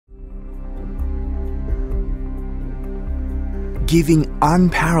giving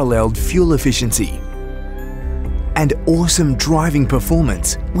unparalleled fuel efficiency and awesome driving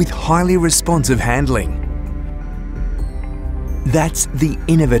performance with highly responsive handling. That's the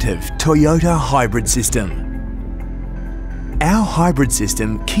innovative Toyota hybrid system. Our hybrid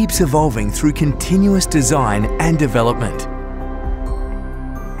system keeps evolving through continuous design and development.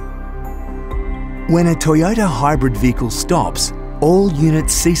 When a Toyota hybrid vehicle stops, all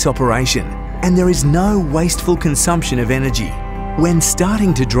units cease operation and there is no wasteful consumption of energy. When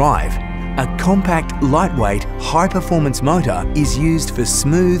starting to drive, a compact, lightweight, high-performance motor is used for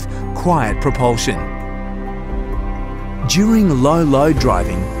smooth, quiet propulsion. During low load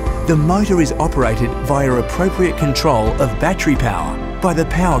driving, the motor is operated via appropriate control of battery power by the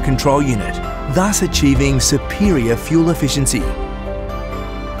power control unit, thus achieving superior fuel efficiency.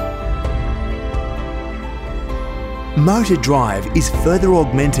 Motor drive is further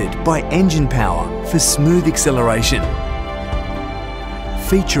augmented by engine power for smooth acceleration,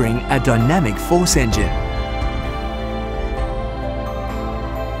 featuring a dynamic force engine.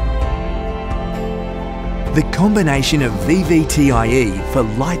 The combination of VVTIE for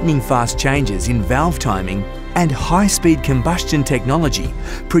lightning-fast changes in valve timing and high-speed combustion technology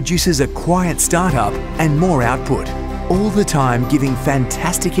produces a quiet startup and more output, all the time giving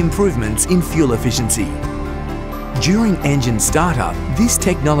fantastic improvements in fuel efficiency. During engine startup, this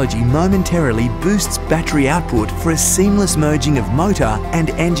technology momentarily boosts battery output for a seamless merging of motor and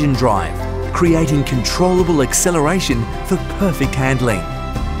engine drive, creating controllable acceleration for perfect handling.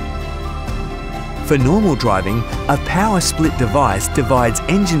 For normal driving, a power split device divides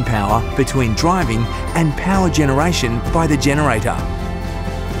engine power between driving and power generation by the generator.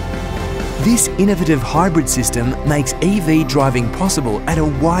 This innovative hybrid system makes EV driving possible at a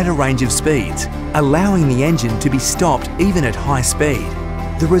wider range of speeds, allowing the engine to be stopped even at high speed.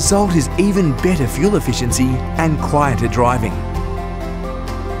 The result is even better fuel efficiency and quieter driving.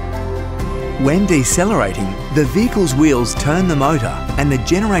 When decelerating, the vehicle's wheels turn the motor and the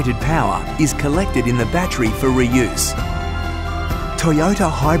generated power is collected in the battery for reuse. Toyota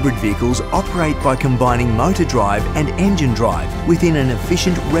hybrid vehicles operate by combining motor drive and engine drive within an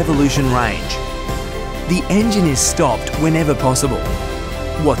efficient revolution range. The engine is stopped whenever possible.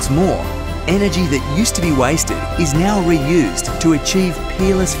 What's more, energy that used to be wasted is now reused to achieve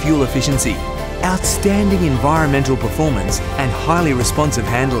peerless fuel efficiency, outstanding environmental performance and highly responsive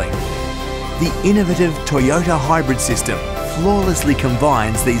handling. The innovative Toyota hybrid system flawlessly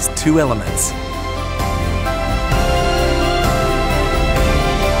combines these two elements.